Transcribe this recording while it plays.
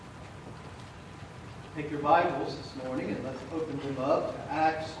Take your Bibles this morning and let's open them up to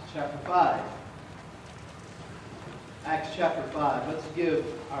Acts chapter 5. Acts chapter 5. Let's give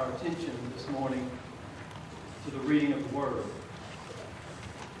our attention this morning to the reading of the Word.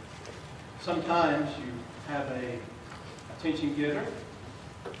 Sometimes you have a attention getter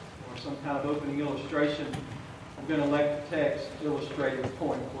or some kind of opening illustration. I'm going to let the text illustrate the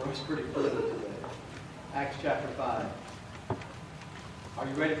point for us pretty clearly today. Acts chapter 5. Are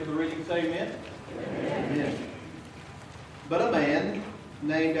you ready for the reading? Say amen. Amen. But a man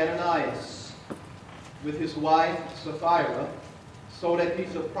named Ananias, with his wife Sapphira, sold a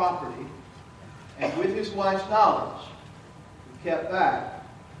piece of property, and with his wife's knowledge, he kept back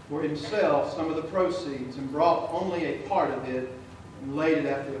for himself some of the proceeds and brought only a part of it and laid it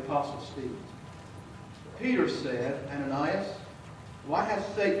at the apostles' feet. Peter said, Ananias, why has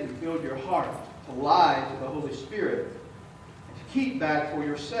Satan filled your heart to lie to the Holy Spirit and to keep back for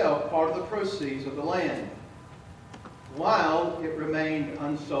yourself part of the proceeds of the land? While it remained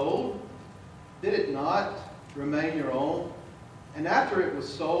unsold, did it not remain your own? And after it was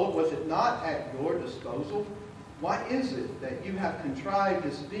sold, was it not at your disposal? Why is it that you have contrived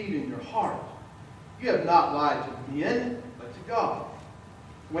this deed in your heart? You have not lied to men, but to God.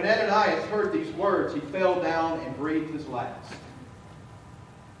 When Ananias heard these words, he fell down and breathed his last.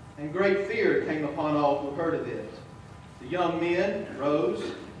 And great fear came upon all who heard of it. The young men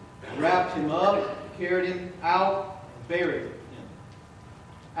rose, wrapped him up, carried him out, and buried him.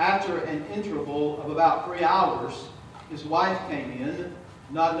 After an interval of about 3 hours, his wife came in,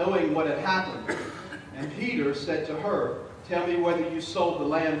 not knowing what had happened. And Peter said to her, tell me whether you sold the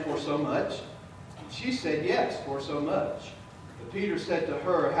land for so much. And she said, yes, for so much. But Peter said to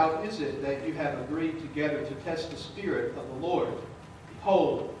her, how is it that you have agreed together to test the Spirit of the Lord?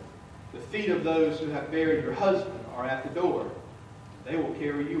 Behold, the feet of those who have buried your husband are at the door. They will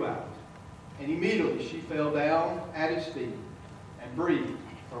carry you out. And immediately she fell down at his feet and breathed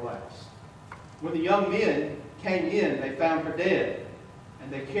her last. When the young men came in, they found her dead,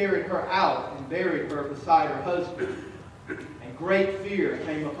 and they carried her out and buried her beside her husband. And great fear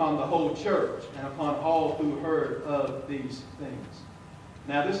came upon the whole church and upon all who heard of these things.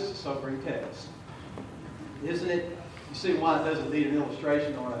 Now this is a sobering text, isn't it? You see why it doesn't need an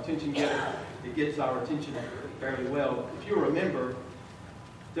illustration or an attention getter. It gets our attention fairly well. If you remember,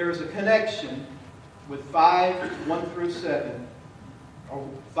 there is a connection with 5:1-7, or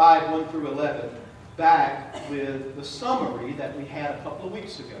 5:1-11, back with the summary that we had a couple of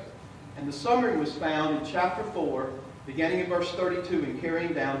weeks ago. And the summary was found in chapter 4, beginning in verse 32 and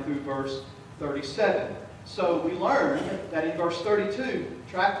carrying down through verse 37. So we learned that in verse 32,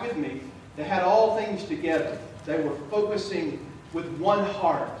 track with me, they had all things together. They were focusing with one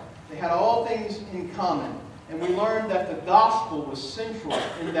heart. They had all things in common. And we learned that the gospel was central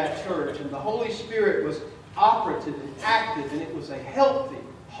in that church. And the Holy Spirit was operative and active. And it was a healthy,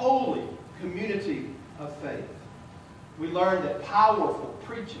 holy community of faith. We learned that powerful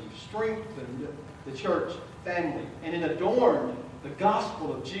preaching strengthened the church family. And it adorned the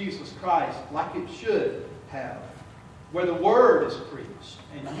gospel of Jesus Christ like it should have. Where the word is preached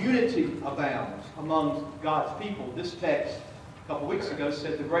and unity abounds among God's people. This text a couple weeks ago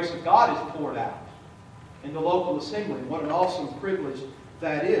said the grace of God is poured out in the local assembly. What an awesome privilege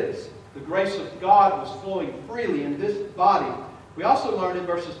that is. The grace of God was flowing freely in this body. We also learned in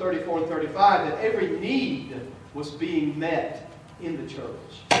verses 34 and 35 that every need was being met in the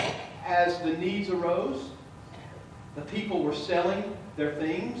church. As the needs arose, the people were selling their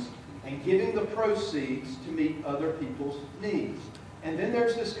things and giving the proceeds to meet other people's needs. And then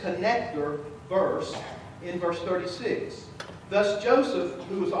there's this connector verse in verse 36. Thus Joseph,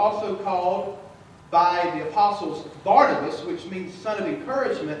 who was also called by the apostles Barnabas, which means son of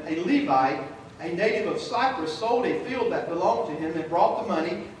encouragement, a Levite, a native of Cyprus, sold a field that belonged to him and brought the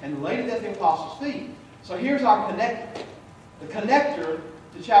money and laid it at the apostles' feet. So here's our connector. The connector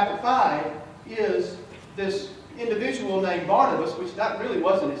to chapter 5 is this individual named Barnabas, which that really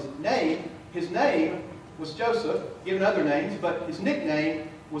wasn't his name. His name was Joseph, given other names, but his nickname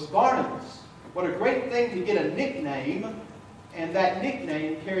was Barnabas. What a great thing to get a nickname, and that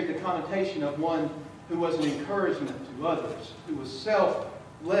nickname carried the connotation of one who was an encouragement to others, who was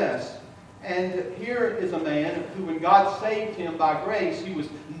selfless. And here is a man who, when God saved him by grace, he was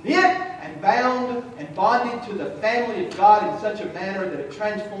knit and bound and bonded to the family of God in such a manner that it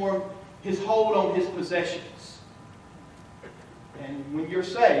transformed his hold on his possessions. And when you're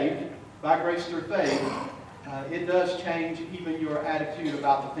saved, by grace through faith, it does change even your attitude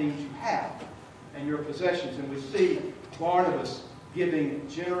about the things you have and your possessions. And we see Barnabas giving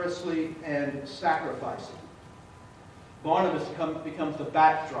generously and sacrificing. Barnabas becomes the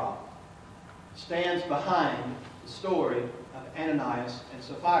backdrop stands behind the story of Ananias and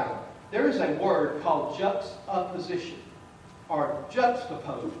Sapphira. There is a word called juxtaposition, or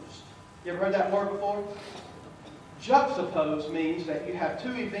juxtaposed. You ever heard that word before? Juxtapose means that you have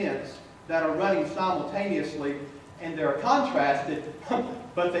two events that are running simultaneously and they're contrasted,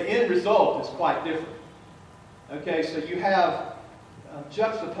 but the end result is quite different. Okay, so you have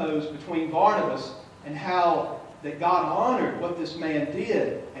juxtaposed between Barnabas and how that God honored what this man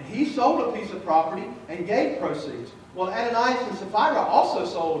did. And he sold a piece of property and gave proceeds. Well, Ananias and Sapphira also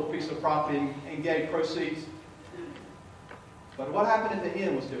sold a piece of property and gave proceeds. But what happened at the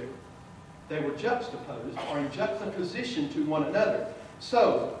end was different. They were juxtaposed, or in juxtaposition to one another.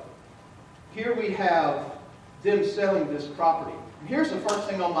 So, here we have them selling this property. And here's the first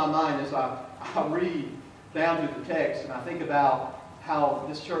thing on my mind as I read down through the text, and I think about how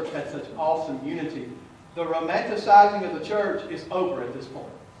this church had such awesome unity. The romanticizing of the church is over at this point.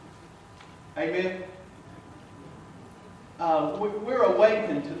 Amen? We're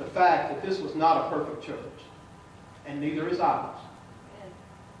awakened to the fact that this was not a perfect church. And neither is ours.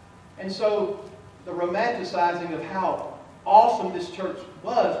 And so, the romanticizing of how awesome this church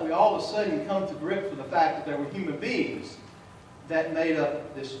was, we all of a sudden come to grips with the fact that there were human beings that made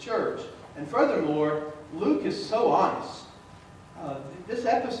up this church. And furthermore, Luke is so honest. This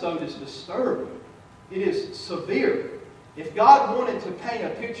episode is disturbing. It is severe. If God wanted to paint a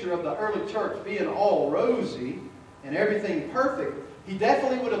picture of the early church being all rosy and everything perfect, He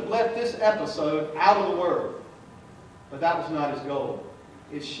definitely would have left this episode out of the Word. But that was not His goal.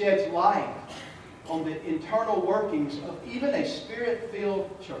 It sheds light on the internal workings of even a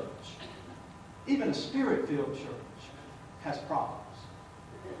Spirit-filled church. Even a Spirit-filled church has problems.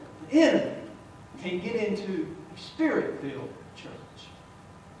 The enemy can get into a Spirit-filled church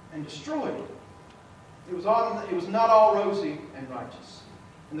and destroy it. It was not all rosy and righteous.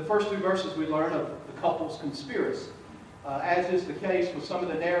 In the first two verses we learn of the couple's conspiracy. As is the case with some of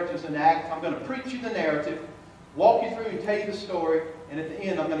the narratives in Acts, I'm going to preach you the narrative, walk you through and tell you the story, and at the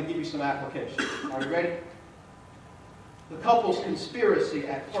end I'm going to give you some application. Are you ready? The couple's conspiracy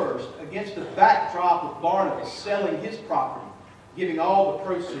at first, against the backdrop of Barnabas selling his property, giving all the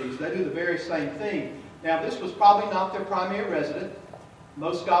proceeds, they do the very same thing. Now this was probably not their primary residence.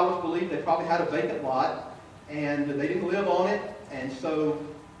 Most scholars believe they probably had a vacant lot, and they didn't live on it, and so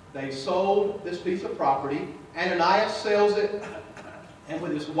they sold this piece of property. Ananias sells it, and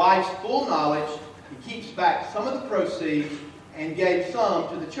with his wife's full knowledge, he keeps back some of the proceeds and gave some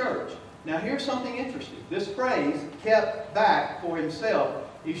to the church. Now here's something interesting. This phrase, kept back for himself,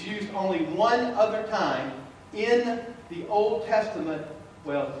 is used only one other time in the Old Testament.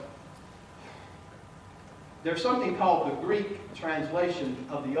 Well, there's something called the Greek translation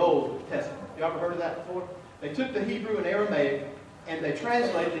of the Old Testament. You ever heard of that before? They took the Hebrew and Aramaic and they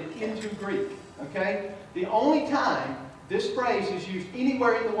translated it into Greek. Okay? The only time this phrase is used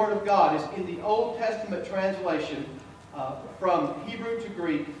anywhere in the Word of God is in the Old Testament translation from Hebrew to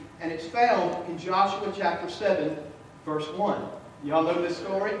Greek, and it's found in Joshua chapter 7, verse 1. Y'all know this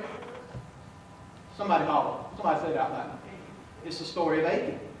story? Somebody holler. Somebody say it out loud. It's the story of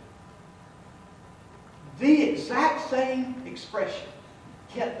Achan. The exact same expression,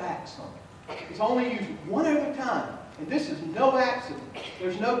 kept back some. It's only used one other time, and this is no accident.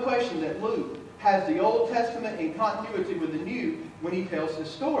 There's no question that Luke has the Old Testament in continuity with the New when he tells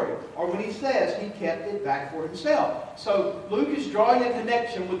this story, or when he says he kept it back for himself. So Luke is drawing a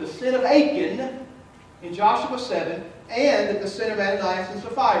connection with the sin of Achan in Joshua 7 and the sin of Ananias and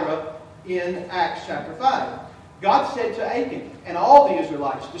Sapphira in Acts chapter 5. God said to Achan and all the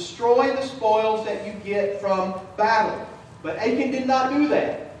Israelites, destroy the spoils that you get from battle. But Achan did not do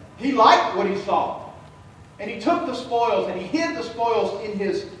that. He liked what he saw. And he took the spoils and he hid the spoils in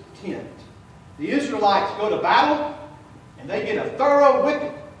his tent. The Israelites go to battle and they get a thorough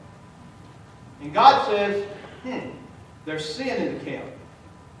whipping. And God says, there's sin in the camp.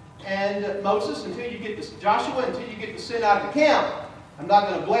 And Moses, Joshua, until you get the sin out of the camp, I'm not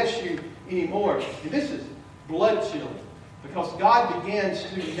going to bless you anymore. And this is blood-chilling, because God begins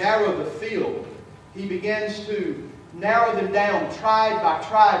to narrow the field. He begins to narrow them down tribe by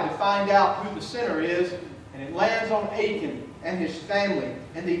tribe to find out who the sinner is, and it lands on Achan and his family.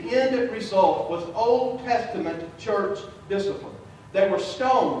 And the end result was Old Testament church discipline. They were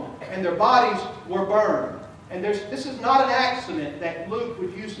stoned and their bodies were burned. And this is not an accident that Luke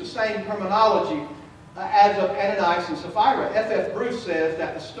would use the same terminology as of Ananias and Sapphira. F.F. Bruce says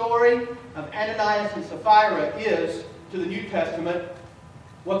that the story of Ananias and Sapphira is, to the New Testament,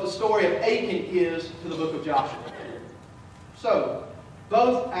 what the story of Achan is to the book of Joshua. So,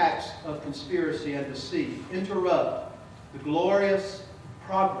 both acts of conspiracy and deceit interrupt the glorious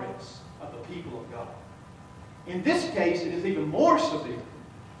progress of the people of God. In this case, it is even more severe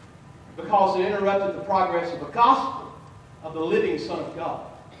because it interrupted the progress of the gospel of the living Son of God.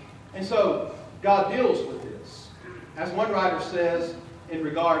 And so, God deals with this. As one writer says in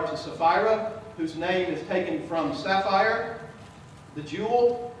regard to Sapphira, whose name is taken from sapphire, the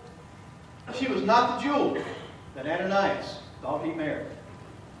jewel, she was not the jewel that Ananias thought he married.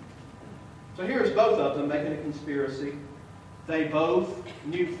 So here's both of them making a conspiracy. They both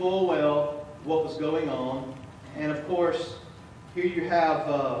knew full well what was going on. And of course, here you have,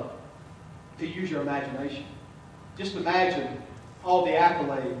 to use your imagination, just imagine all the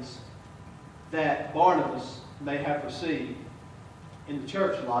accolades that Barnabas may have received in the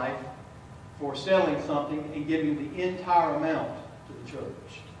church life for selling something and giving the entire amount to the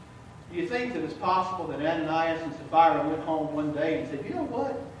church. Do you think that it's possible that Ananias and Sapphira went home one day and said, you know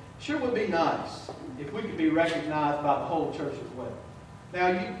what? Sure would be nice if we could be recognized by the whole church as well. Now,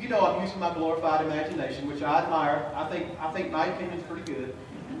 you know I'm using my glorified imagination, which I admire. I think my opinion is pretty good.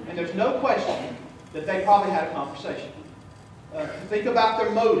 And there's no question that they probably had a conversation. Think about their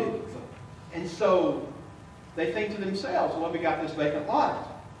motive. And so they think to themselves, well, we got this vacant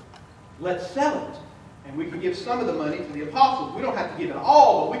lot. Let's sell it. And we can give some of the money to the apostles. We don't have to give it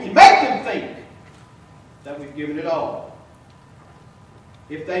all, but we can make them think that we've given it all.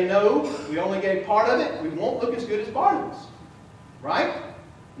 If they know we only gave part of it, we won't look as good as Barnabas. Right?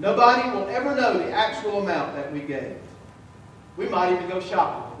 Nobody will ever know the actual amount that we gave. We might even go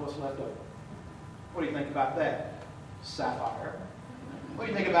shopping with what's left over. What do you think about that, Sapphire? What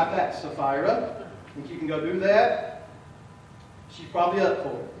do you think about that, Sapphira? Think you can go do that? She's probably up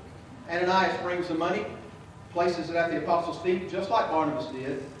for it. Ananias brings the money, places it at the apostles' feet, just like Barnabas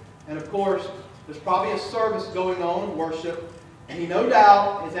did. And of course, there's probably a service going on, worship. And he no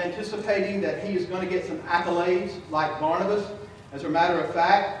doubt is anticipating that he is going to get some accolades like Barnabas. As a matter of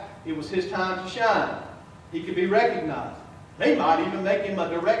fact, it was his time to shine. He could be recognized. They might even make him a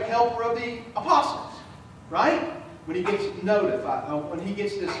direct helper of the apostles. Right? When he gets notified, when he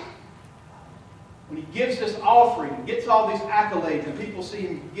gives this offering, and gets all these accolades, and people see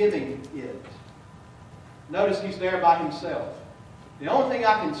him giving it. Notice he's there by himself. The only thing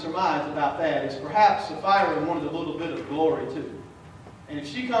I can surmise about that is perhaps Sapphira wanted a little bit of glory too. And if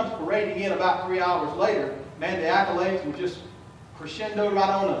she comes parading in about 3 hours later, man, the accolades will just crescendo right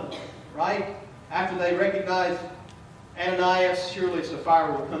on up. Right? After they recognize Ananias, surely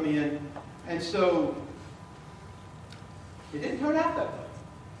Sapphira will come in. And so, it didn't turn out that way.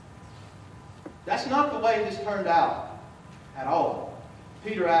 That's not the way this turned out at all.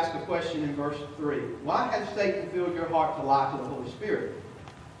 Peter asked a question in verse 3. Why has Satan filled your heart to lie to the Holy Spirit?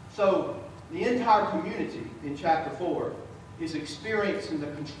 So, the entire community in chapter 4 is experiencing the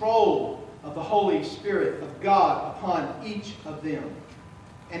control of the Holy Spirit of God upon each of them.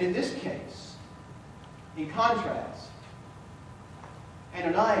 And in this case, in contrast,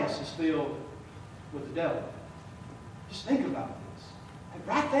 Ananias is filled with the devil. Just think about this. And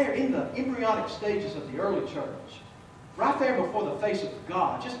right there in the embryonic stages of the early church, right there before the face of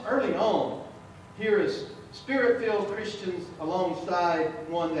God, just early on, here is Spirit-filled Christians alongside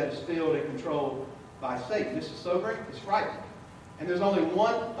one that is filled and controlled by Satan. This is sobering. It's frightening. And there's only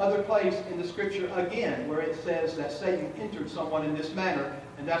one other place in the Scripture again where it says that Satan entered someone in this manner,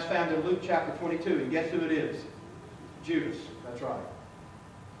 and that's found in Luke chapter 22. And guess who it is? Judas. That's right.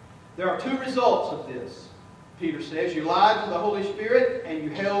 There are two results of this. Peter says, you lied to the Holy Spirit and you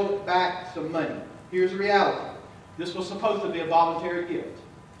held back some money. Here's the reality. This was supposed to be a voluntary gift.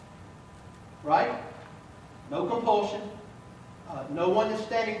 Right? No compulsion. No one is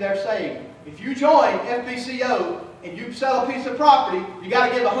standing there saying, if you join FBCO and you sell a piece of property, you got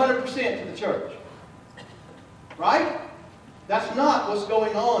to give 100% to the church. Right? That's not what's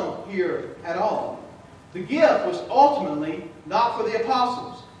going on here at all. The gift was ultimately not for the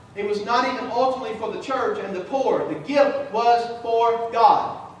apostles. It was not even ultimately for the church and the poor. The gift was for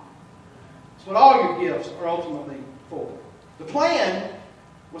God. That's what all your gifts are ultimately for. The plan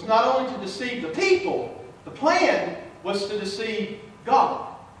was not only to deceive the people, the plan was to deceive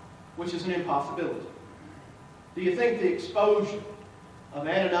God, which is an impossibility. Do you think the exposure of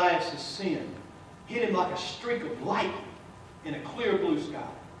Ananias' sin hit him like a streak of light in a clear blue sky?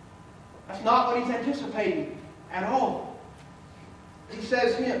 That's not what he's anticipating at all. He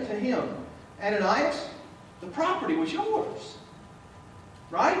says to him, Ananias, the property was yours.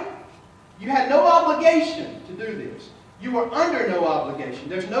 Right? You had no obligation to do this. You were under no obligation.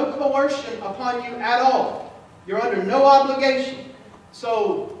 There's no coercion upon you at all. You're under no obligation.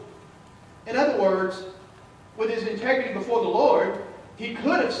 So, in other words, with his integrity before the Lord, he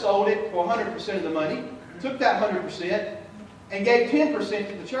could have sold it for 100% of the money, took that 100%, and gave 10%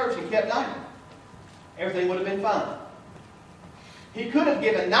 to the church and kept 90, everything would have been fine. He could have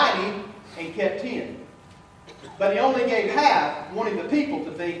given 90 and kept 10. But he only gave half, wanting the people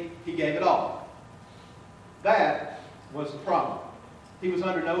to think he gave it all. That was the problem. He was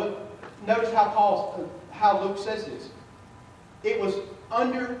under no... Notice how Luke says this. It was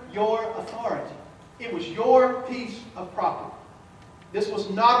under your authority. It was your piece of property. This was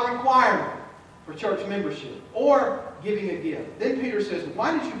not a requirement for church membership or giving a gift. Then Peter says,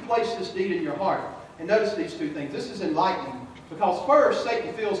 why did you place this deed in your heart? And notice these two things. This is enlightening because first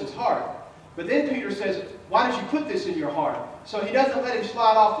Satan fills his heart. But then Peter says, why did you put this in your heart? So he doesn't let him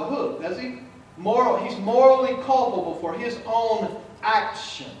slide off the hook, does he? He's morally culpable for his own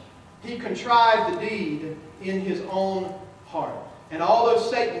action. He contrived the deed in his own heart. And although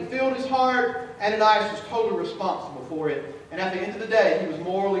Satan filled his heart, Ananias was totally responsible for it. And at the end of the day, he was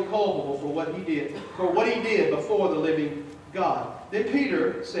morally culpable for what he did before the living God. Then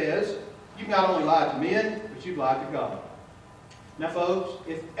Peter says, you've not only lied to men, but you've lied to God. Now folks,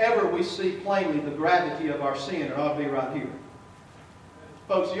 if ever we see plainly the gravity of our sin, it ought to be right here.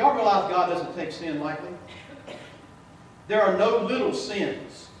 Folks, do y'all realize God doesn't take sin lightly? There are no little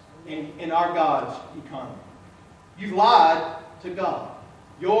sins in our God's economy. You've lied to God.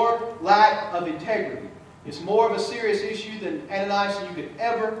 Your lack of integrity is more of a serious issue than Ananias you could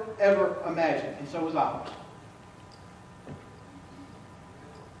ever imagine. And so was ours.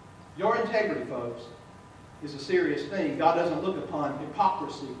 Your integrity, folks, is a serious thing. God doesn't look upon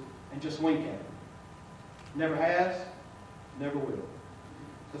hypocrisy and just wink at it. Never has, never will.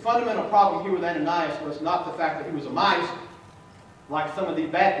 The fundamental problem here with Ananias was not the fact that he was a miser, like some of the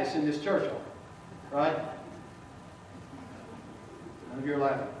Baptists in this church are. Right? None of you are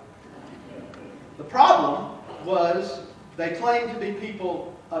laughing. The problem was they claimed to be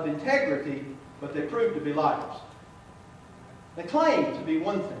people of integrity, but they proved to be liars. They claimed to be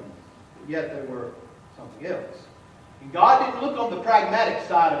one thing, but yet they were something else. And God didn't look on the pragmatic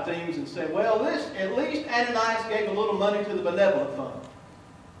side of things and say, well, at least Ananias gave a little money to the benevolent fund.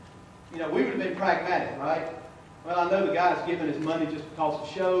 You know, we would have been pragmatic, right? Well, I know the guy's giving his money just because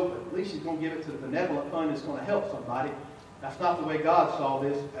of show, but at least he's going to give it to the benevolent fund that's going to help somebody. That's not the way God saw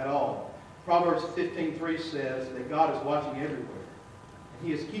this at all. Proverbs 15:3 says that God is watching everywhere. And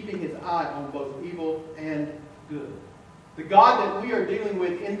He is keeping His eye on both evil and good. The God that we are dealing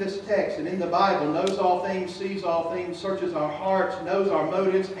with in this text and in the Bible knows all things, sees all things, searches our hearts, knows our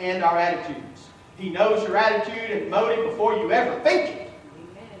motives and our attitudes. He knows your attitude and motive before you ever think it.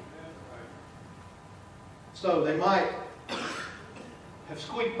 So they might have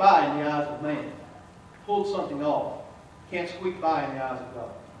squeaked by in the eyes of man, pulled something off. Can't squeak by in the eyes of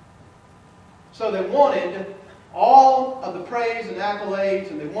God. So they wanted all of the praise and accolades,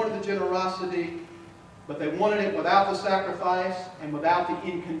 and they wanted the generosity, but they wanted it without the sacrifice and without the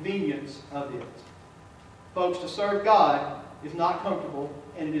inconvenience of it. Folks, to serve God is not comfortable,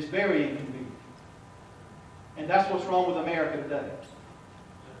 and it is very inconvenient. And that's what's wrong with America today.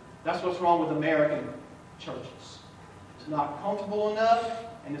 That's what's wrong with American churches. It's not comfortable enough,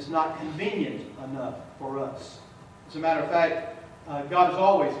 and it's not convenient enough for us. As a matter of fact, God has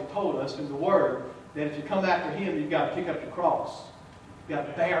always told us in the Word that if you come after Him, you've got to pick up your cross. You've got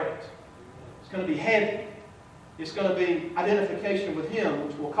to bear it. It's going to be heavy. It's going to be identification with Him,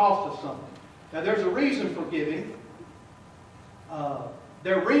 which will cost us something. Now, there's a reason for giving.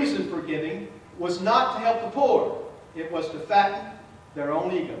 Their reason for giving was not to help the poor. It was to fatten their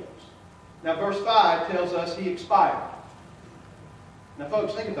own egos. Now, verse 5 tells us he expired. Now,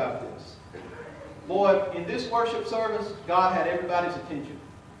 folks, think about this. Boy, in this worship service, God had everybody's attention.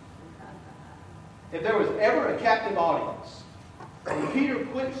 If there was ever a captive audience, when Peter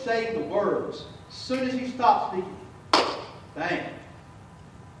quit saying the words, as soon as he stopped speaking, bang,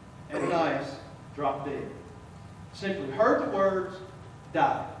 Ananias dropped dead. Simply heard the words,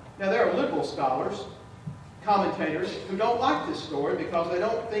 died. Now, there are liberal scholars, commentators, who don't like this story because they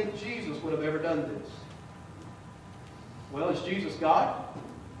don't think Jesus would have ever done this. Well, is Jesus God?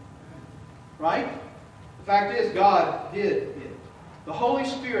 Right? The fact is, God did it. The Holy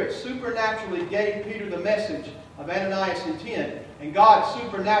Spirit supernaturally gave Peter the message of Ananias' intent, and God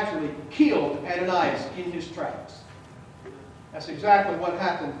supernaturally killed Ananias in his tracks. That's exactly what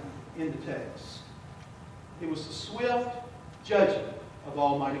happened in the text. It was the swift judgment of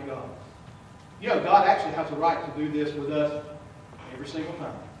Almighty God. You know, God actually has a right to do this with us every single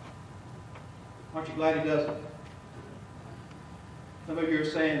time. Aren't you glad He does it? Some of you are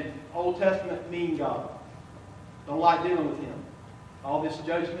saying, Old Testament, mean God. Don't like dealing with Him. All this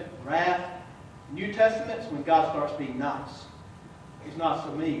judgment, wrath. New Testament's when God starts being nice. He's not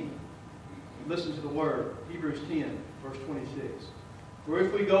so mean. Listen to the Word. Hebrews 10. Verse 26. For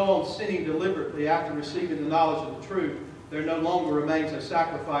if we go on sinning deliberately after receiving the knowledge of the truth, there no longer remains a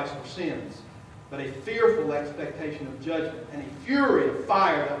sacrifice for sins, but a fearful expectation of judgment and a fury of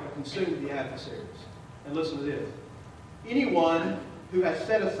fire that will consume the adversaries. And listen to this. Anyone who has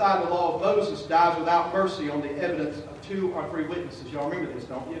set aside the law of Moses dies without mercy on the evidence of 2 or 3 witnesses. Y'all remember this,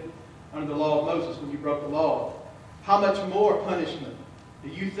 don't you? Under the law of Moses, when you broke the law. How much more punishment do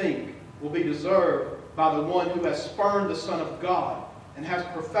you think will be deserved by the one who has spurned the Son of God and has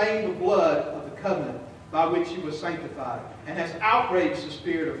profaned the blood of the covenant by which he was sanctified and has outraged the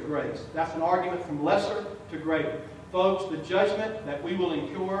Spirit of grace? That's an argument from lesser to greater. Folks, the judgment that we will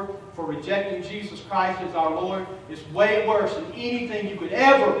incur for rejecting Jesus Christ as our Lord is way worse than anything you could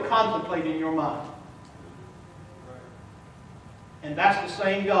ever contemplate in your mind. And that's the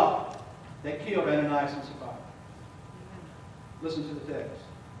same God that killed Ananias and Sapphira. Listen to the text.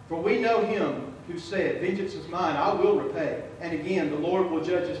 For we know him who said, vengeance is mine, I will repay. And again, the Lord will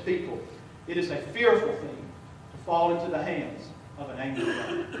judge his people. It is a fearful thing to fall into the hands of an angry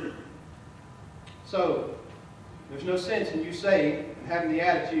God. So, there's no sense in you saying and having the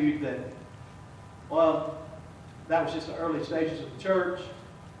attitude that, well, that was just the early stages of the church,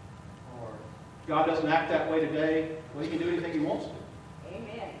 or God doesn't act that way today. Well, he can do anything he wants to.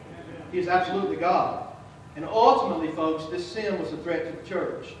 Amen. He is absolutely God. And ultimately, folks, this sin was a threat to the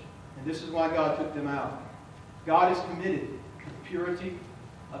church. And this is why God took them out. God is committed to the purity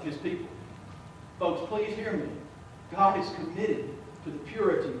of his people. Folks, please hear me. God is committed to the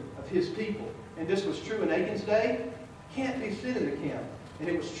purity of his people. And this was true in Achan's day. Can't be said in the camp. And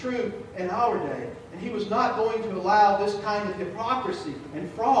it was true in our day. And he was not going to allow this kind of hypocrisy and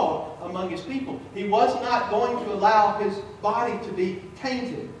fraud among his people. He was not going to allow his body to be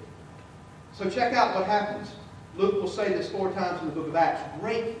tainted. So check out what happens. Luke will say this 4 times in the book of Acts.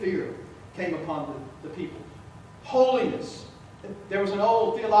 Great fear came upon the people. Holiness. There was an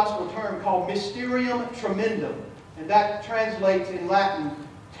old theological term called mysterium tremendum. And that translates in Latin,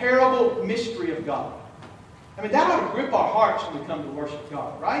 terrible mystery of God. I mean, that ought to grip our hearts when we come to worship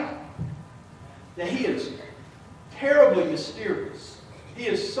God, right? That he is terribly mysterious. He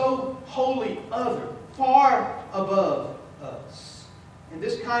is so wholly other, far above us. And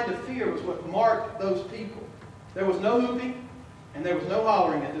this kind of fear was what marked those people. There was no whooping and there was no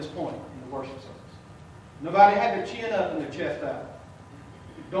hollering at this point in the worship service. Nobody had their chin up and their chest out.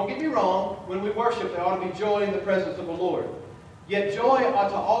 Don't get me wrong, when we worship, there ought to be joy in the presence of the Lord. Yet joy ought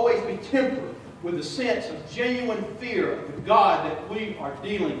to always be tempered with a sense of genuine fear of the God that we are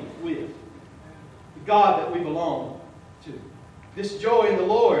dealing with, the God that we belong to. This joy in the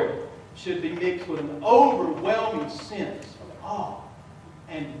Lord should be mixed with an overwhelming sense of awe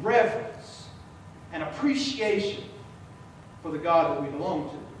and reverence and appreciation for the God that we belong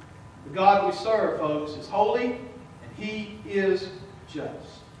to. The God we serve, folks, is holy and he is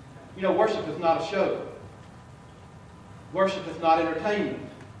just. You know, worship is not a show. Worship is not entertainment.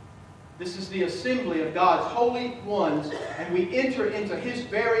 This is the assembly of God's holy ones, and we enter into his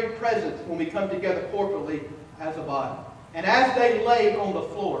very presence when we come together corporately as a body. And as they lay on the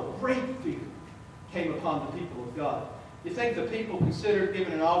floor, great fear came upon the people of God. You think the people considered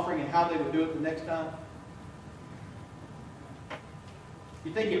giving an offering and how they would do it the next time?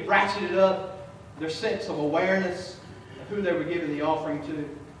 You think it ratcheted up their sense of awareness of who they were giving the offering to?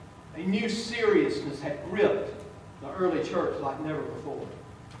 A new seriousness had gripped the early church like never before.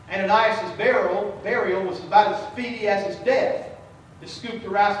 Ananias' burial was about as speedy as his death. They scooped the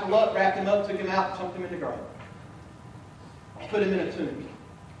rascal up, wrapped him up, took him out, and chucked him in the ground. Put him in a tomb.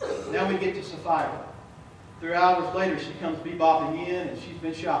 Now we get to Sapphira. 3 hours later, she comes bebopping in, and she's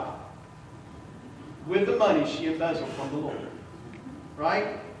been shopping with the money she embezzled from the Lord.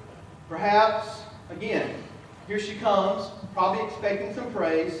 Right? Perhaps, again, here she comes, probably expecting some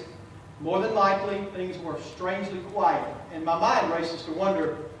praise. More than likely, things were strangely quiet. And my mind races to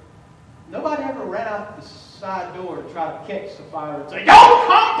wonder, nobody ever ran out the side door to try to catch Sapphira and say, "Don't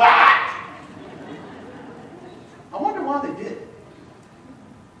come back!" I wonder why they did.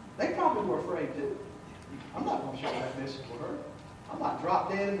 They probably were afraid too. I'm not going to share that message with her. I might drop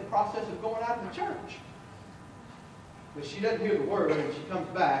dead in the process of going out of the church. But she doesn't hear the word, and she comes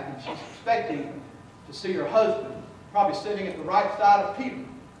back, and she's expecting to see her husband probably sitting at the right side of Peter.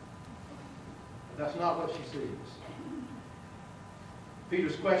 But that's not what she sees.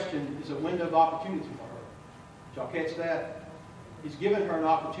 Peter's question is a window of opportunity for her. Did y'all catch that? He's given her an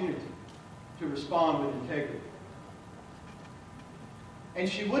opportunity to respond with integrity. And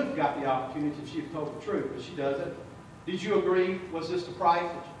she would have got the opportunity if she had told the truth, but she doesn't. Did you agree? Was this the price?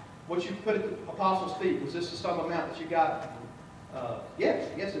 What you put at the apostles' feet, was this the sum amount that you got? Yes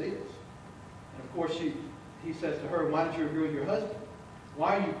it is. And of course, she he says to her, why don't you agree with your husband?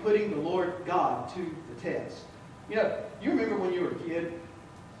 Why are you putting the Lord God to the test? You know, you remember when you were a kid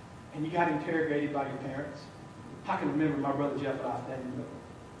and you got interrogated by your parents? I can remember my brother Jeff and I standing in the middle.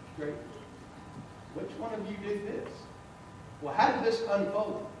 Great. Which one of you did this? Well, how did this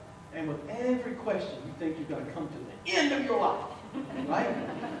unfold? And with every question, you think you're going to come to the end of your life, right?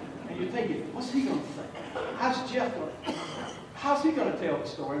 And you're thinking, what's he going to say? How's Jeff going to? How's he going to tell the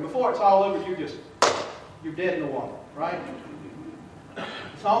story? And before it's all over, you're dead in the water, right?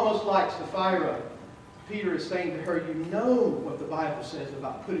 It's almost like Sapphira. Peter is saying to her, you know what the Bible says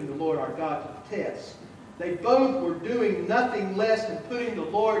about putting the Lord our God to the test. They both were doing nothing less than putting the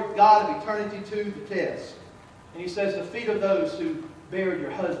Lord God of eternity to the test. And he says, the feet of those who buried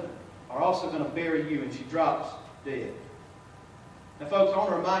your husband are also going to bury you. And she drops dead. Now, folks, I want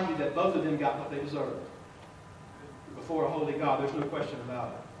to remind you that both of them got what they deserved before a holy God. There's no question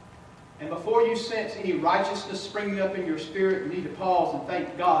about it. And before you sense any righteousness springing up in your spirit, you need to pause and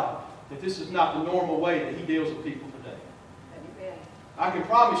thank God that this is not the normal way that he deals with people today. Amen. I can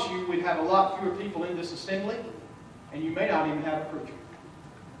promise you we'd have a lot fewer people in this assembly, and you may not even have a preacher.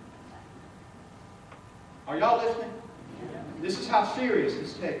 Are y'all listening? Yeah. This is how serious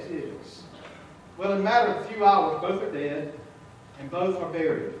this text is. Well, in a matter of a few hours, both are dead, and both are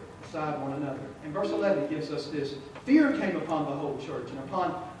buried beside one another. And verse 11 gives us this. Fear came upon the whole church and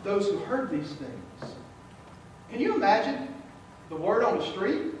upon those who heard these things. Can you imagine the word on the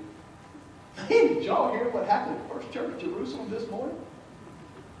street? Hey, did y'all hear what happened at First Church Jerusalem this morning?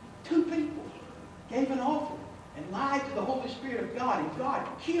 2 people gave an offering and lied to the Holy Spirit of God, and God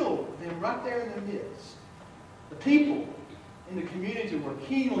killed them right there in their midst. The people in the community were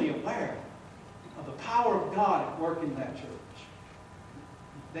keenly aware of the power of God at work in that church.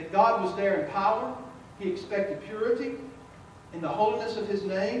 That God was there in power. He expected purity in the holiness of His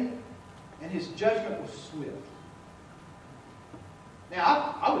name, and His judgment was swift.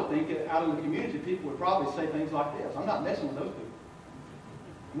 Now, I would think that out in the community, people would probably say things like this. I'm not messing with those people.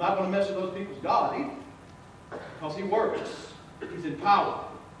 I'm not going to mess with those people's God either. Because He works. He's in power.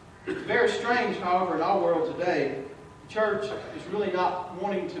 It's very strange, however, in our world today, the church is really not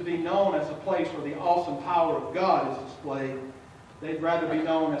wanting to be known as a place where the awesome power of God is displayed. They'd rather be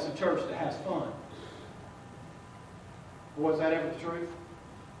known as a church that has fun. Boy, is that ever the truth?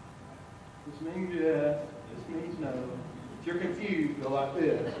 This means yes. This means no. If you're confused, go like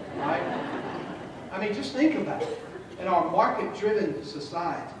this, right? I mean, just think about it. In our market-driven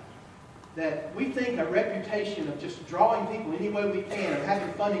society, that we think a reputation of just drawing people any way we can and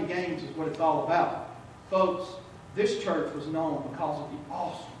having fun and games is what it's all about. Folks, this church was known because of the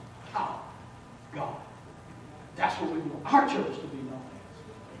awesome power of God. That's what we want our church to be known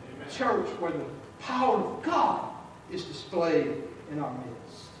as. A church where the power of God is displayed in our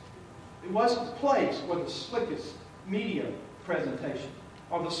midst. It wasn't the place where the slickest media presentation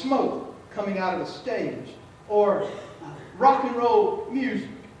or the smoke coming out of the stage or rock and roll music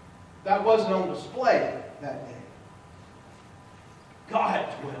that wasn't on display that day.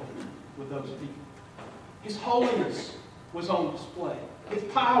 God dwelled with those people. His holiness was on display. His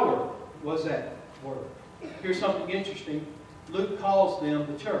power was at work. Here's something interesting. Luke calls them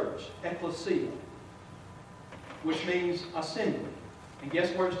the church, ecclesia, which means assembly. And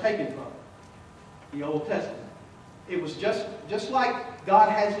guess where it's taken from? The Old Testament. It was just like God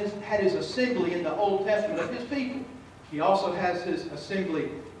had His assembly in the Old Testament of His people. He also has His assembly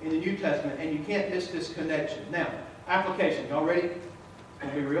in the New Testament, and you can't miss this connection. Now, application. Y'all ready? It's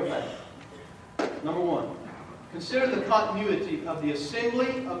going to be real fast. Number 1, consider the continuity of the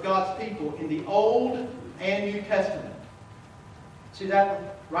assembly of God's people in the Old and New Testament. See that one?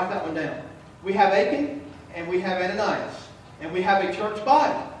 Write that one down. We have Achan, and we have Ananias, and we have a church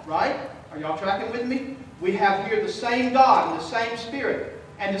body, right? Are y'all tracking with me? We have here the same God and the same Spirit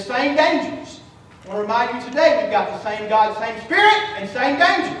and the same dangers. I want to remind you today we've got the same God, same Spirit, and same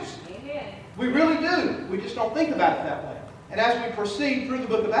dangers. Amen. We really do. We just don't think about it that way. And as we proceed through the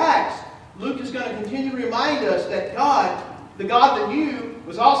book of Acts, Luke is going to continue to remind us that God, the God that knew,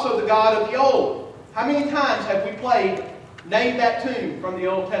 was also the God of the old. How many times have we played Name That Tune from the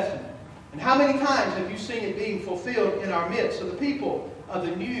Old Testament? And how many times have you seen it being fulfilled in our midst? So the people of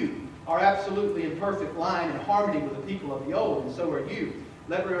the new are absolutely in perfect line and harmony with the people of the old, and so are you.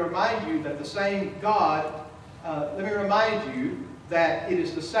 Let me remind you that the same God, let me remind you that it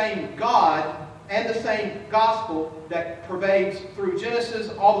is the same God and the same gospel that pervades through Genesis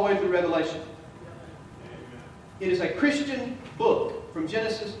all the way through Revelation. It is a Christian book from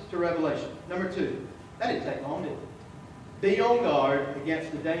Genesis to Revelation. Number 2, that didn't take long, did it? Be on guard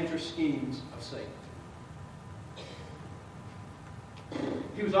against the dangerous schemes of Satan.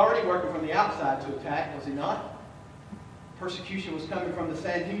 He was already working from the outside to attack, was he not? Persecution was coming from the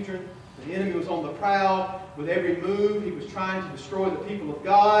Sanhedrin. The enemy was on the prowl. With every move, he was trying to destroy the people of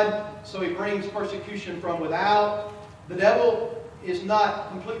God. So he brings persecution from without. The devil is not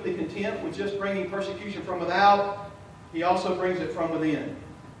completely content with just bringing persecution from without. He also brings it from within.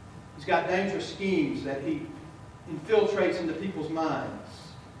 He's got dangerous schemes that he infiltrates into people's minds.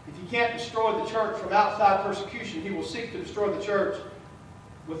 If he can't destroy the church from outside persecution, he will seek to destroy the church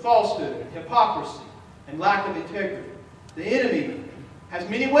with falsehood, hypocrisy, and lack of integrity. The enemy has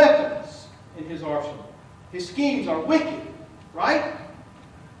many weapons in his arsenal. His schemes are wicked, right?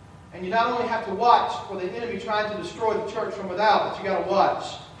 And you not only have to watch for the enemy trying to destroy the church from without, but you got to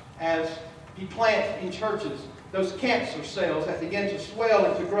watch as he plants in churches those cancer cells that begin to swell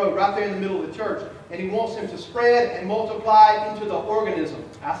and to grow right there in the middle of the church. And he wants them to spread and multiply into the organism.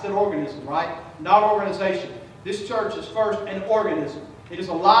 I said organism, right? Not organization. This church is first an organism. It is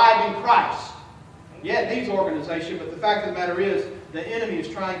alive in Christ. Yeah, it needs organization, but the fact of the matter is, the enemy is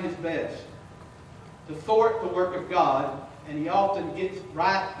trying his best to thwart the work of God, and he often gets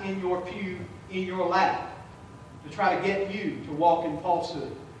right in your pew, in your lap, to try to get you to walk in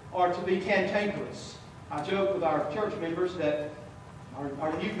falsehood or to be cantankerous. I joke with our church members that,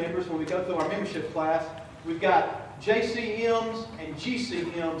 our youth members, when we go through our membership class, we've got JCMs and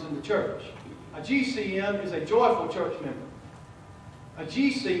GCMs in the church. A GCM is a joyful church member. A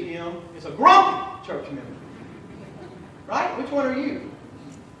GCM is a grumpy church member. Right? Which one are you?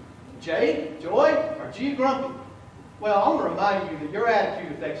 J, joy, or G, grumpy? Well, I'm going to remind you that your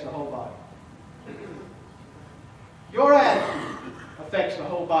attitude affects the whole body. Your attitude affects the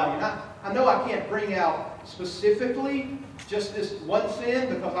whole body. And I know I can't bring out specifically just this one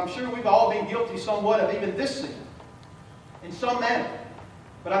sin, because I'm sure we've all been guilty somewhat of even this sin in some manner.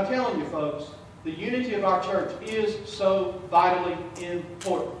 But I'm telling you, folks, the unity of our church is so vitally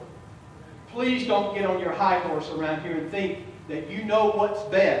important. Please don't get on your high horse around here and think that you know what's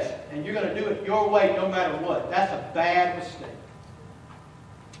best and you're going to do it your way no matter what. That's a bad mistake.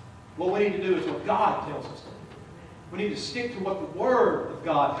 What we need to do is what God tells us to do. We need to stick to what the Word of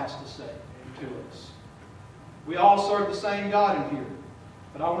God has to say to us. We all serve the same God in here.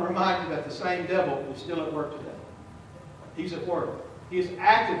 But I want to remind you that the same devil is still at work today. He's at work. He is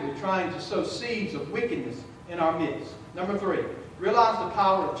actively trying to sow seeds of wickedness in our midst. Number 3, realize the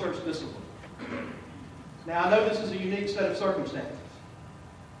power of church discipline. Now, I know this is a unique set of circumstances,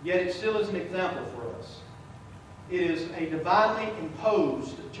 yet it still is an example for us. It is a divinely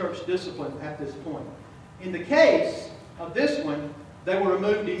imposed church discipline at this point. In the case of this one, they were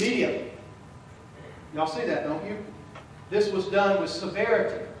removed immediately. Y'all see that, don't you? This was done with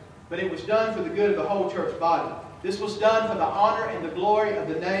severity, but it was done for the good of the whole church body. This was done for the honor and the glory of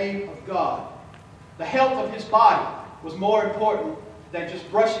the name of God. The health of his body was more important than just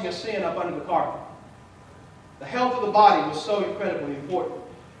brushing a sin up under the carpet. The health of the body was so incredibly important.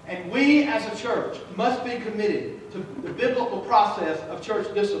 And we as a church must be committed to the biblical process of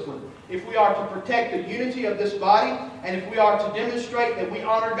church discipline if we are to protect the unity of this body and if we are to demonstrate that we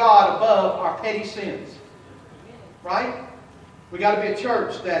honor God above our petty sins. Right? We got to be a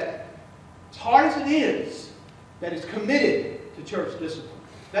church that, as hard as it is, that is committed to church discipline.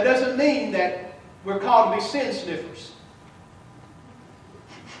 That doesn't mean that we're called to be sin sniffers.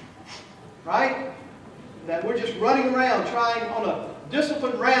 Right? That we're just running around trying on a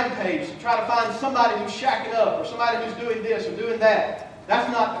disciplined rampage to try to find somebody who's shacking up or somebody who's doing this or doing that.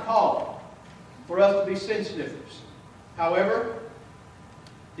 That's not the call for us to be sin sniffers. However,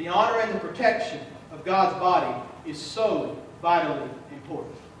 the honor and the protection of God's body is so vitally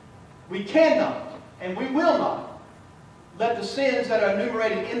important. We cannot and we will not let the sins that are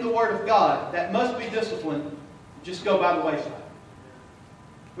enumerated in the Word of God that must be disciplined just go by the wayside.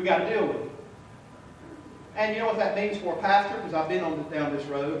 We got to deal with it. And you know what that means for a pastor? Because I've been down this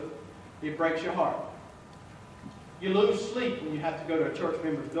road. It breaks your heart. You lose sleep when you have to go to a church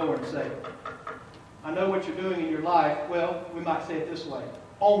member's door and say, I know what you're doing in your life. Well, we might say it this way.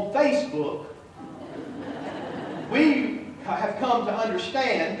 On Facebook, we have come to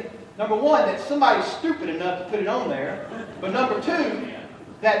understand, number one, that somebody's stupid enough to put it on there. But number two,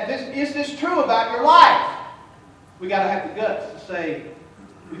 that is this true about your life? We got to have the guts to say,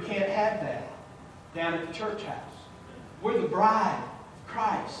 we can't have that down at the church house. We're the bride of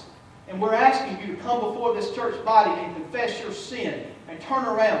Christ. And we're asking you to come before this church body and confess your sin and turn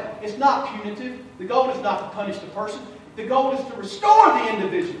around. It's not punitive. The goal is not to punish the person. The goal is to restore the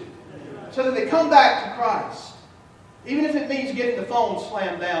individual so that they come back to Christ. Even if it means getting the phone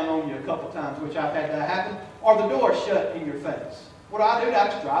slammed down on you a couple times, which I've had that happen, or the door shut in your face. What do? I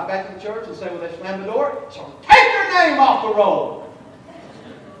just drive back to the church and say, well, they slammed the door, so take your name off the roll.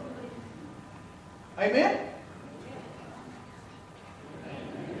 Amen?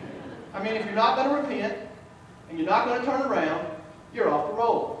 I mean, if you're not going to repent and you're not going to turn around, you're off the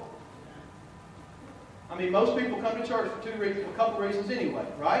roll. I mean, most people come to church for a couple of reasons anyway,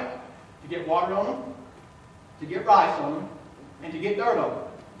 right? To get water on them, to get rice on them, and to get dirt on them.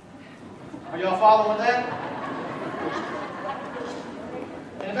 Are y'all following that?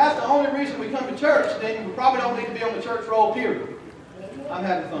 And if that's the only reason we come to church, then we probably don't need to be on the church roll, period. I'm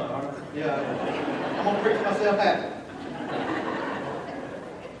having fun, all right? Yeah. I'm going to preach myself happy.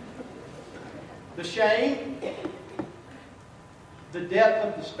 The shame, the depth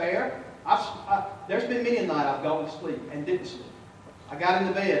of despair. There's been many a night I've gone to sleep and didn't sleep. I got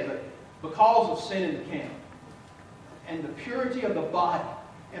into bed, but because of sin in the camp and the purity of the body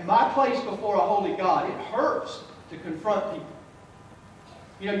and my place before a holy God, it hurts to confront people.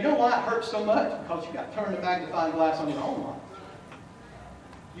 You know why it hurts so much? Because you've got to turn the magnifying glass on your own life.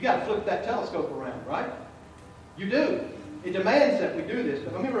 You've got to flip that telescope around, right? You do. It demands that we do this.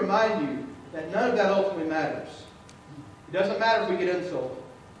 But let me remind you that none of that ultimately matters. It doesn't matter if we get insulted.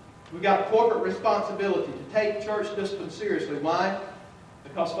 We've got a corporate responsibility to take church discipline seriously. Why?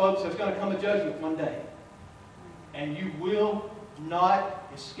 Because, folks, there's going to come a judgment one day. And you will not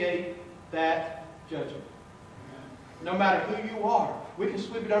escape that judgment. No matter who you are. We can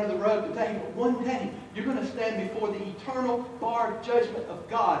sweep it under the rug today, but one day you're going to stand before the eternal bar judgment of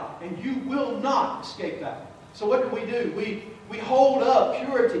God, and you will not escape that. So what do? We hold up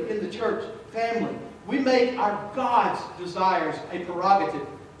purity in the church family. We make our God's desires a prerogative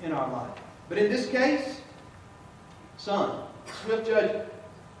in our life. But in this case, son, swift judgment.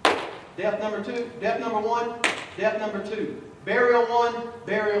 Death number one, death number two. Burial one,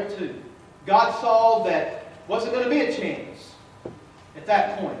 burial two. God saw that wasn't going to be a chance at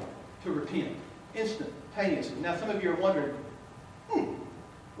that point to repent instantaneously. Now some of you are wondering,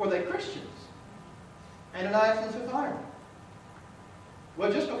 were they Christians? Ananias and Sapphira.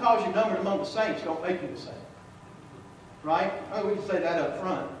 Well, just because you're numbered among the saints don't make you the saint. Right? I mean, we can say that up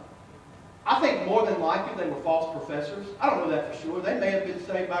front. I think more than likely they were false professors. I don't know that for sure. They may have been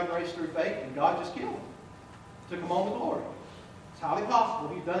saved by grace through faith and God just killed them. Took them on to glory. It's highly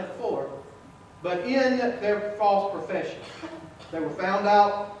possible. He's done it before. But in their false profession, they were found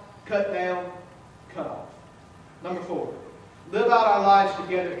out, cut down, cut off. Number 4, live out our lives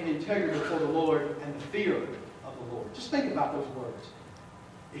together in integrity before the Lord and the fear of the Lord. Just think about those words.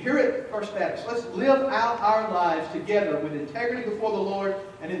 Here at First Baptist, let's live out our lives together with integrity before the Lord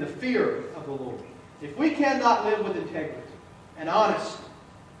and in the fear of the Lord. If we cannot live with integrity and honesty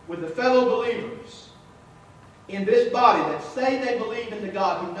with the fellow believers in this body that say they believe in the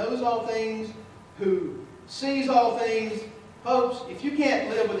God who knows all things, who sees all things, folks, if you can't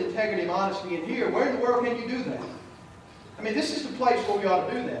live with integrity and honesty in here, where in the world can you do that? I mean, this is the place where we ought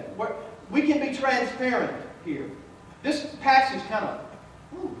to do that. We can be transparent here. This passage kind of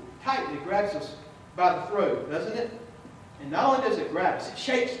tightly grabs us by the throat, doesn't it? And not only does it grab us, it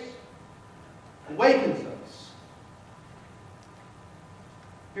shakes us, awakens us.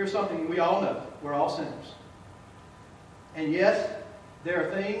 Here's something we all know. We're all sinners. And yes, there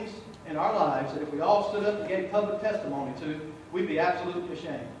are things in our lives that if we all stood up and gave public testimony to, we'd be absolutely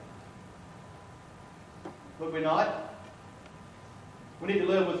ashamed. Would we not? We need to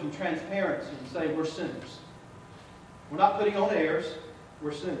live with some transparency and say we're sinners. We're not putting on airs.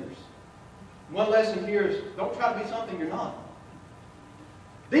 We're sinners. One lesson here is don't try to be something you're not.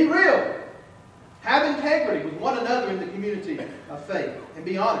 Be real. Have integrity with one another in the community of faith. And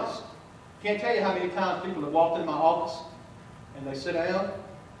be honest. Can't tell you how many times people have walked in my office and they sit down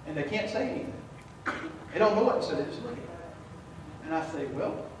and they can't say anything. They don't know what to say. They just look at me. And I say,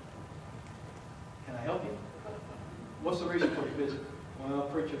 well, can I help you? What's the reason for your visit? Well,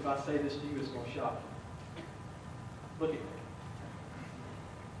 preacher, if I say this to you, it's going to shock you. Look at me.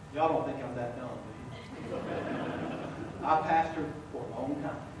 Y'all don't think I'm that dumb, do you? I pastored for a long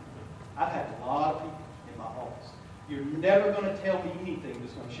time. I've had a lot of people in my office. You're never going to tell me anything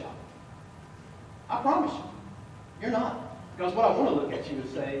that's going to shock me. I promise you. You're not. Because what I want to look at you and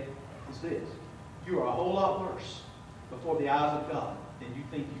say is this. You are a whole lot worse before the eyes of God than you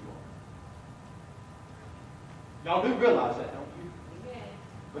think you are. Y'all do realize that, don't you? Amen.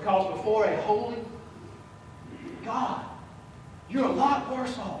 Because before a holy God, you're a lot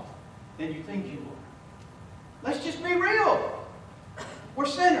worse off than you think you are. Let's just be real. We're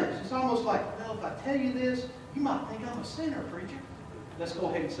sinners. It's almost like, well, if I tell you this, you might think I'm a sinner, preacher. Let's go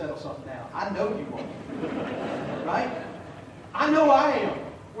ahead and settle something down. I know you are. Right? I know I am.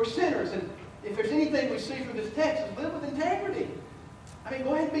 We're sinners. And if there's anything we see from this text, is live with integrity. I mean,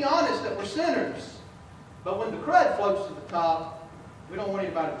 go ahead and be honest that we're sinners. But when the crud floats to the top, we don't want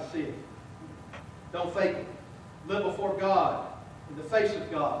anybody to see it. Don't fake it. Live before God, in the face of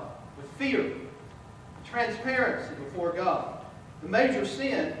God, with fear, transparency before God. The major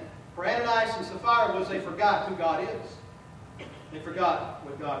sin for Ananias and Sapphira was they forgot who God is. They forgot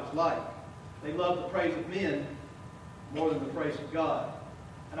what God is like. They loved the praise of men more than the praise of God.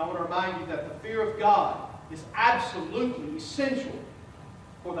 And I want to remind you that the fear of God is absolutely essential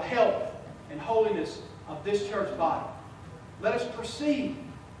for the health and holiness of this church body. Let us proceed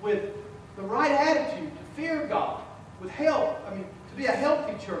with the right attitude to fear God, with health, to be a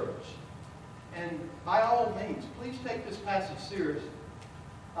healthy church. And by all means, please take this passage seriously.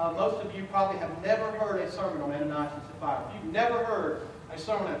 Most of you probably have never heard a sermon on Ananias and Sapphira. If you've never heard a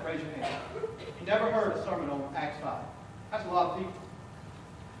sermon, raise your hand. If you've never heard a sermon on Acts 5, that's a lot of people.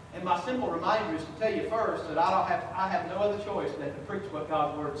 And my simple reminder is to tell you first that I have no other choice than to preach what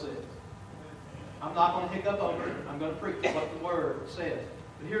God's Word says. I'm not going to hiccup over it. I'm going to preach what the Word says.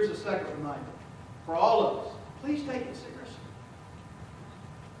 But here's the second reminder. For all of us, please take it seriously.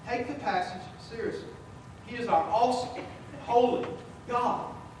 Take the passage seriously. He is our awesome and holy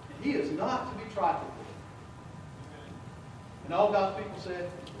God, and He is not to be trifled with. And all God's people said,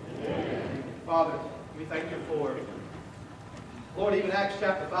 Amen. Father, we thank you for it. Lord, even Acts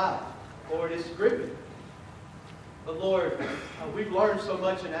chapter 5, Lord, it's gripping. But Lord, we've learned so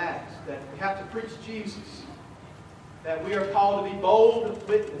much in Acts that we have to preach Jesus, that we are called to be bold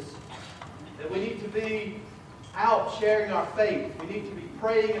witnesses, that we need to be out sharing our faith. We need to be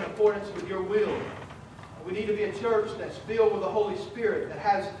praying in accordance with your will. We need to be a church that's filled with the Holy Spirit, that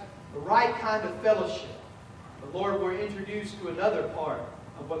has the right kind of fellowship. But Lord, we're introduced to another part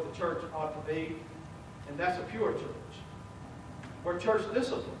of what the church ought to be, and that's a pure church, where church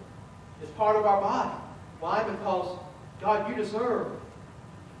discipline is part of our body. Why? Because, God, you deserve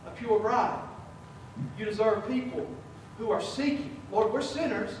a pure bride. You deserve people who are seeking. Lord, we're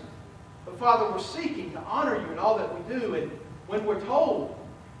sinners, but Father, we're seeking to honor you in all that we do. And when we're told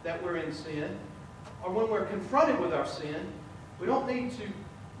that we're in sin, or when we're confronted with our sin, we don't need to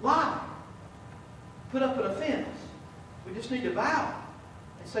lie, put up an offense. We just need to vow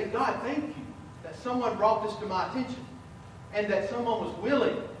and say, God, thank you that someone brought this to my attention, and that someone was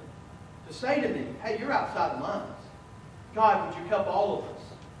willing to say to me, hey, you're outside the lines. God, would you help all of us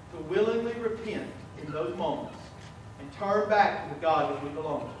to willingly repent in those moments and turn back to the God that we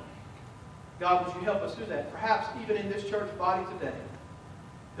belong to? God, would you help us do that? Perhaps even in this church body today,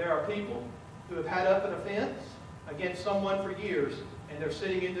 there are people who have had up an offense against someone for years, and they're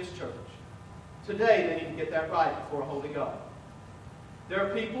sitting in this church. Today, they need to get that right before a holy God. There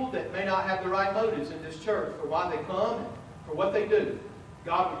are people that may not have the right motives in this church for why they come and for what they do.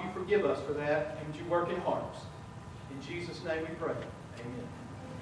 God, would you forgive us for that, and would you work in hearts? In Jesus' name we pray. Amen.